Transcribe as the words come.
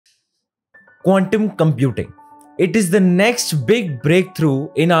Quantum computing. It is the next big breakthrough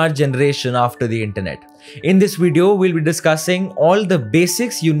in our generation after the internet. In this video, we'll be discussing all the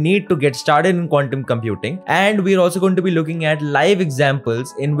basics you need to get started in quantum computing, and we're also going to be looking at live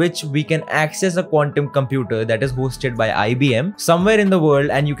examples in which we can access a quantum computer that is hosted by IBM somewhere in the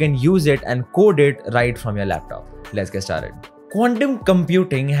world, and you can use it and code it right from your laptop. Let's get started. Quantum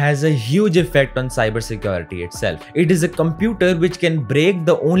computing has a huge effect on cybersecurity itself. It is a computer which can break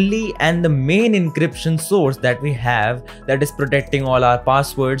the only and the main encryption source that we have, that is protecting all our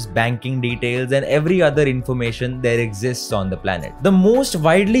passwords, banking details, and every other information there exists on the planet. The most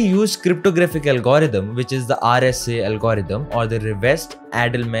widely used cryptographic algorithm, which is the RSA algorithm or the Rivest,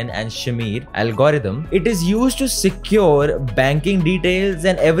 Adelman and Shamir algorithm, it is used to secure banking details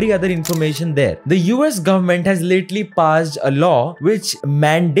and every other information there. The US government has lately passed a law which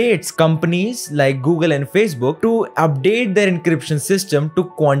mandates companies like Google and Facebook to update their encryption system to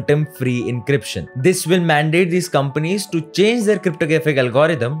quantum-free encryption. This will mandate these companies to change their cryptographic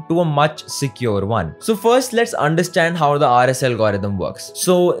algorithm to a much secure one. So first, let's understand how the RSA algorithm works.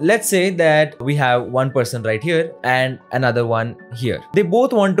 So let's say that we have one person right here and another one here. They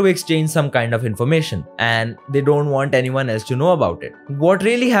both want to exchange some kind of information and they don't want anyone else to know about it. What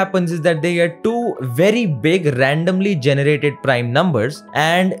really happens is that they get two very big randomly generated prime numbers,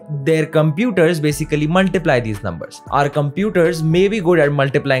 and their computers basically multiply these numbers. Our computers may be good at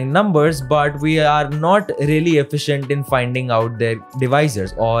multiplying numbers, but we are not really efficient in finding out their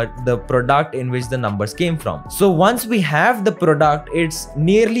divisors or the product in which the numbers came from. So once we have the product, it's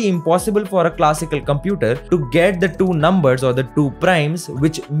nearly impossible for a classical computer to get the two numbers or the two primes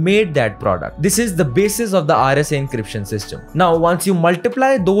which made that product. This is the basis of the RSA encryption system. Now, once you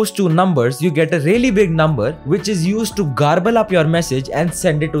multiply those two numbers, you get a really big number which is used to garble up your message and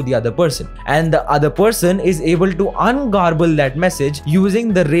send it to the other person. And the other person is able to ungarble that message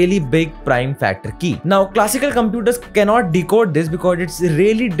using the really big prime factor key. Now, classical computers cannot decode this because it's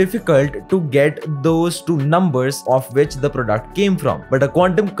really difficult to get those two numbers of which the product came from. But a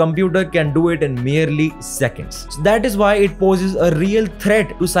quantum computer can do it in merely seconds. So that is why it poses a real threat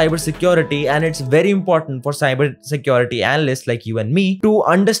to cybersecurity, and it's very important for cybersecurity analysts like you and me to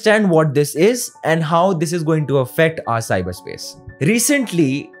understand what this is and how this is going to affect our cyberspace.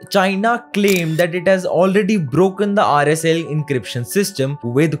 Recently, China claimed that it has already broken the RSA encryption system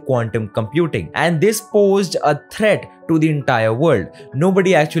with quantum computing, and this posed a threat to the entire world.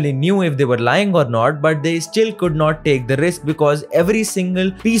 Nobody actually knew if they were lying or not, but they still could not take the risk because every single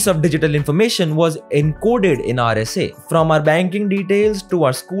piece of digital information was encoded in RSA. From our banking details to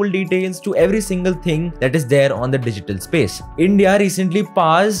our school details to every single thing that is there on the digital space. India recently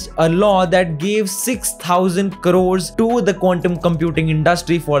passed a law that gave 6,000 crores to the quantum computing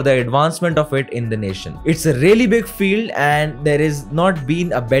industry for the advancement of it in the nation. It's a really big field and there is not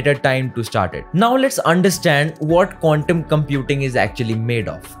been a better time to start it. Now let's understand what quantum computing is actually made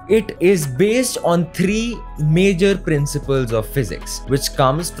of. It is based on three major principles of physics, which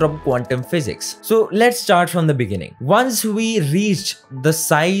comes from quantum physics. So let's start from the beginning. Once we reach the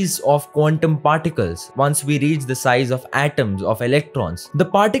size of quantum particles, once we reach the size of atoms, of electrons, the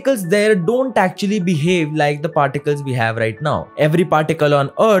particles there don't actually behave like the particles we have right now. Every particle on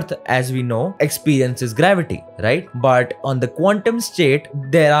Earth, as we know, experiences gravity, right? But on the quantum state,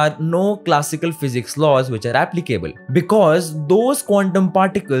 there are no classical physics laws which are applicable, because those quantum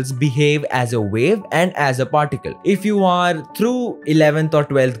particles behave as a wave and as a particle. If you are through 11th or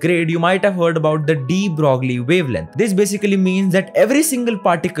 12th grade, you might have heard about the de Broglie wavelength. This basically means that every single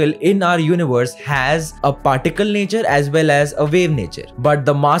particle in our universe has a particle nature as well as a wave nature. But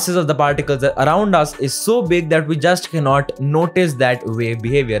the masses of the particles around us is so big that we just cannot notice that wave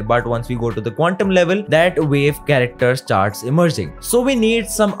behavior. But once we go to the quantum level, that wave character starts emerging. So we need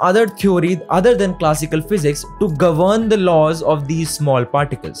some other theory other than classical physics to govern the laws of these small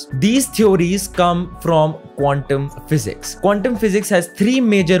particles. These theories come from quantum physics. Quantum physics has three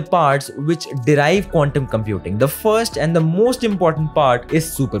major parts which derive quantum computing. The first and the most important part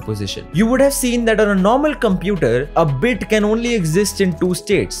is superposition. You would have seen that on a normal computer, a bit can only exist in two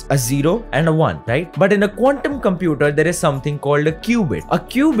states, a 0 and a 1, right? But in a quantum computer, there is something called a qubit. A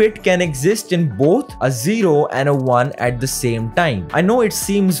qubit can exist in both a 0 and a 1 at the same time. I know it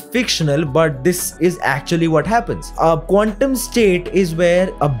seems fictional, but this is actually what happens. physics, a quantum state is where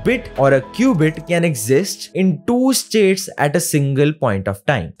a bit or a qubit can exist in two states at a single point of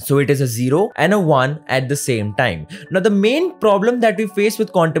time. So it is a 0 and a 1 at the same time. Now the main problem that we face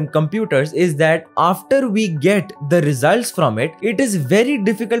with quantum computers is that after we get the results from it, it is very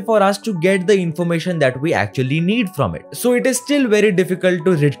difficult for us to get the information that we actually need from it. So it is still very difficult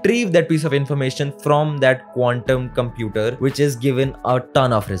to retrieve that piece of information from that quantum computer, which is given a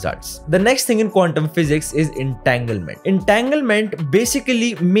ton of results. The next thing in quantum physics is entanglement. Entanglement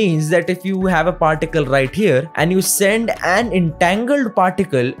basically means that if you have a particle right here and you send an entangled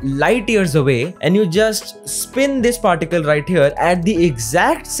particle light years away and you just spin this particle right here, at the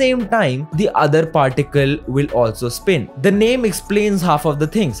exact same time the other particle will also spin. The name explains half of the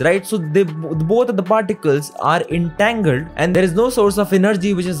things, right? So both of the particles are entangled and there is no source of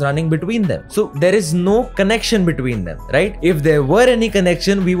energy which is running between them. So there is no connection between them, right? If there were any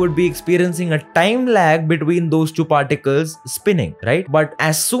connection, we would be experiencing a time lag between those two particles spinning, right? But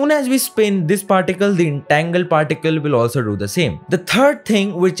as soon as we spin this particle, the entangled particle will also do the same. The third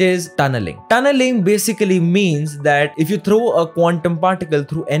thing, which is tunneling. Tunneling basically means that if you throw a quantum particle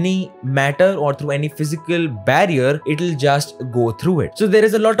through any matter or through any physical barrier, it will just go through it. So there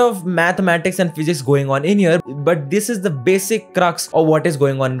is a lot of mathematics and physics going on in here, but this is the basic crux of what is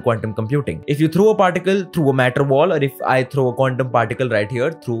going on in quantum computing. If you throw a particle through a matter wall, or if I throw a quantum particle right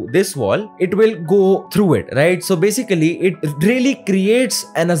here through this wall, it will go through it, right? So basically it really creates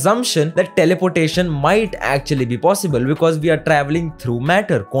an assumption that teleportation might actually be possible because we are traveling through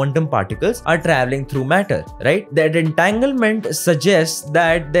matter. Quantum particles are traveling through matter, right? That entanglement suggests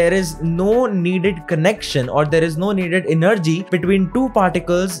that there is no needed connection or there is no needed energy between two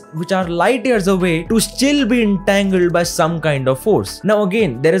particles which are light years away to still be entangled by some kind of force. Now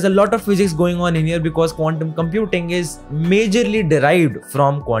again, there is a lot of physics going on in here because quantum computing is majorly derived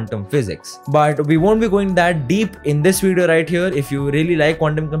from quantum physics. But we won't be going that deep in this video right here. If you really like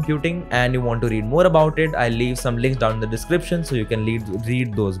quantum computing and you want to read more about it, I'll leave some links down in the description so you can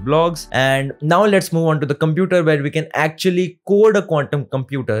read those blogs. And now let's move on to the computer, where we can actually code a quantum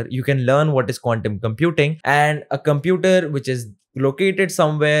computer. You can learn what is quantum computing, and a computer which is located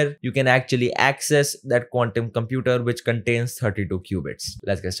somewhere, you can actually access that quantum computer which contains 32 qubits.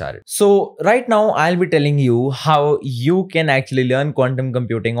 Let's get started. So right now I'll be telling you how you can actually learn quantum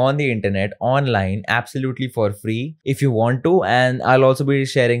computing on the internet online absolutely for free if you want to, and I'll also be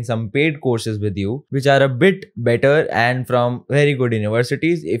sharing some paid courses with you which are a bit better and from very good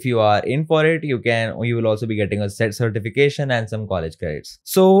universities. If you are in for it, you will also be getting a set certification and some college credits.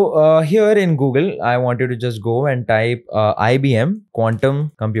 So here in Google, I want you to just go and type IBM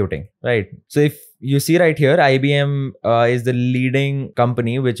quantum computing, right? So if you see right here, IBM is the leading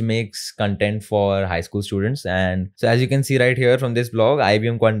company which makes content for high school students. And so as you can see right here from this blog,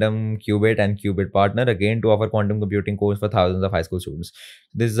 IBM Quantum Qubit and Qubit Partner, again to offer quantum computing course for thousands of high school students.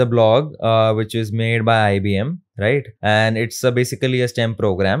 This is a blog which is made by IBM, right? And it's basically a STEM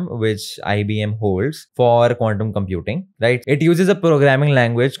program which IBM holds for quantum computing, right? It uses a programming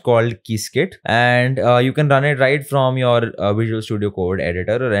language called Qiskit, and you can run it right from your Visual Studio Code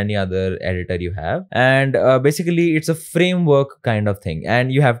editor or any other editor you have. And basically it's a framework kind of thing,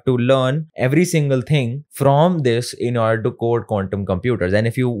 and you have to learn every single thing from this in order to code quantum computers. And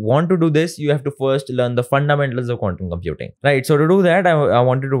if you want to do this, you have to first learn the fundamentals of quantum computing, right? So to do that, I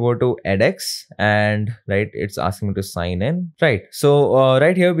wanted to go to edX, and right, it's asking me to sign in, right? So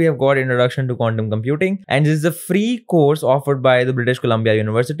right here we have got Introduction to Quantum Computing, and this is a free course offered by the British Columbia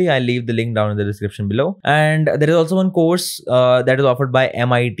University. I'll leave the link down in the description below. And there is also one course that is offered by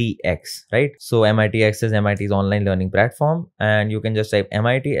MITx, right? So MITx is MIT's online learning platform, and you can just type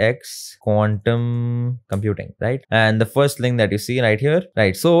MITx quantum computing, right? And the first link that you see right here,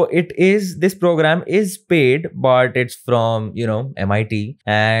 right? So this program is paid, but it's from, MIT,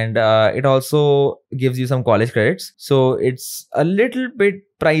 and it also gives you some college credits. So it's a little bit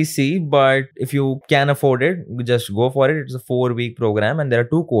pricey, but if you can afford it, just go for it. It's a 4-week program, and there are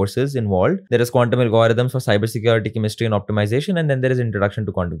 2 courses involved. There is quantum algorithms for cybersecurity, chemistry, and optimization, and then there is Introduction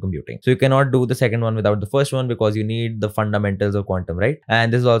to Quantum Computing. So you cannot do the second one without the first one because you need the fundamentals of quantum, right?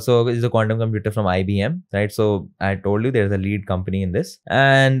 And this also is a quantum computer from IBM, right? So I told you there's a lead company in this,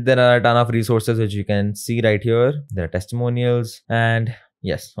 and there are a ton of resources which you can see right here. There are testimonials and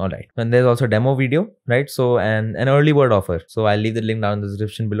yes, all right. And there's also a demo video, right? So, and an early bird offer. So I'll leave the link down in the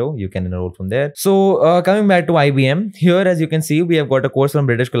description below. You can enroll from there. So coming back to IBM, here as you can see, we have got a course from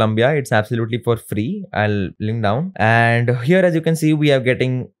British Columbia. It's absolutely for free. I'll link down. And here as you can see, we are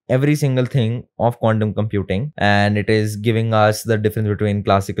getting every single thing of quantum computing, and it is giving us the difference between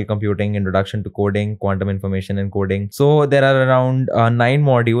classical computing, introduction to coding, quantum information encoding. So there are around 9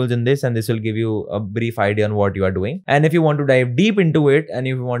 modules in this, and this will give you a brief idea on what you are doing. And if you want to dive deep into it, and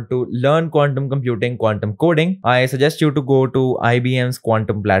if you want to learn quantum computing, quantum coding, I suggest you to go to IBM's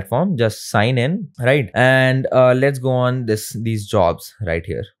quantum platform. Just sign in, right? And let's go on these jobs right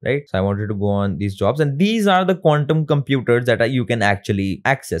here, right? So I wanted to go on these jobs, and these are the quantum computers that you can actually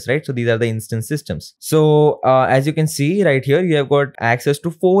access, right? So these are the instance systems. So as you can see right here, you have got access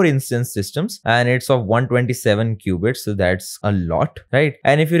to 4 instance systems, and it's of 127 qubits. So that's a lot, right?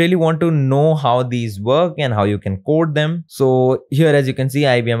 And if you really want to know how these work and how you can code them, so here, as you can see,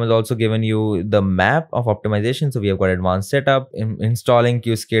 IBM has also given you the map of optimization. So we have got advanced setup, installing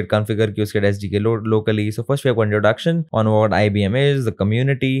Qiskit, configure Qiskit SDK locally. So first we have got introduction on what IBM is, the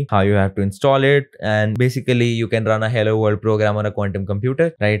community, how you have to install it, and basically you can run a hello world program on a quantum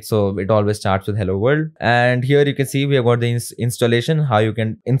computer, right? So it always starts with hello world. And here you can see we have got the installation, how you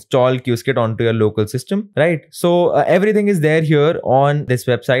can install Qiskit onto your local system, right? So everything is there here on this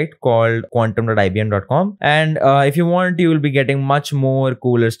website called quantum.ibm.com. And if you want, you will be getting much more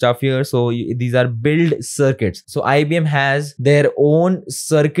cooler stuff here. So these are build circuits. So IBM has their own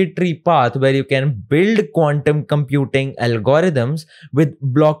circuitry path where you can build quantum computing algorithms with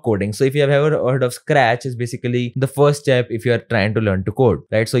block coding. So if you have ever heard of Scratch, is basically the first step if you are trying to learn to code,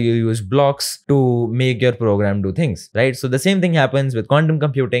 right? So you use blocks to make your program do things, right? So the same thing happens with quantum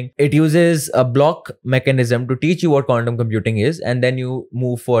computing. It uses a block mechanism to teach you what quantum computing is, and then you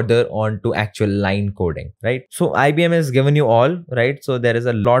move further on to actual line coding, right? So IBM has given you all, right? So there is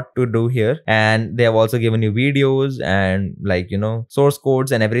a lot to do here, and they have also given you videos and source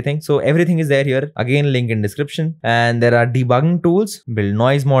codes and everything. So everything is there here. Again, link in description. And there are debugging tools, build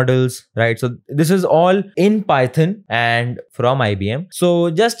noise models, right? So this is all in Python and from IBM. So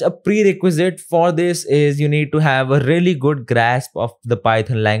just a prerequisite for this is you need to have a really good grasp of the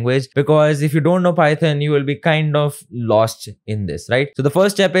Python language, because if you don't know Python, you will be kind of lost in this, right? So the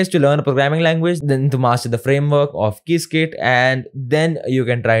first step is to learn a programming language, then to master the framework of Qiskit, and then you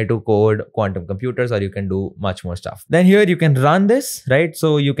can try to code quantum computers, or you can do much more stuff. Then here you can run this, right?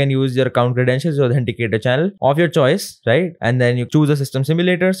 So you can use your account credentials to authenticate a channel of your choice, right? And then you choose a system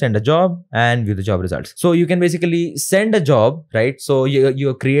simulator, send a job, and view the job results. So you can basically send a job, right? So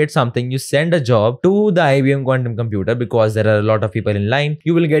you create something, you send a job to the IBM quantum computer, because there are a lot of people in line.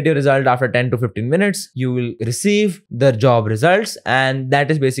 You will get your result after 10 to 15 minutes. You will receive the job results, and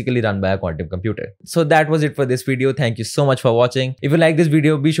that is basically run by a quantum computer. So that was it for this video. Thank you so much for watching. If you like this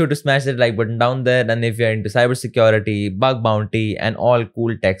video, be sure to smash that like button down there. And if you're into cybersecurity, bug bounty, and all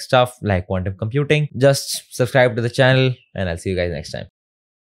cool tech stuff like quantum computing, just subscribe to the channel, and I'll see you guys next time.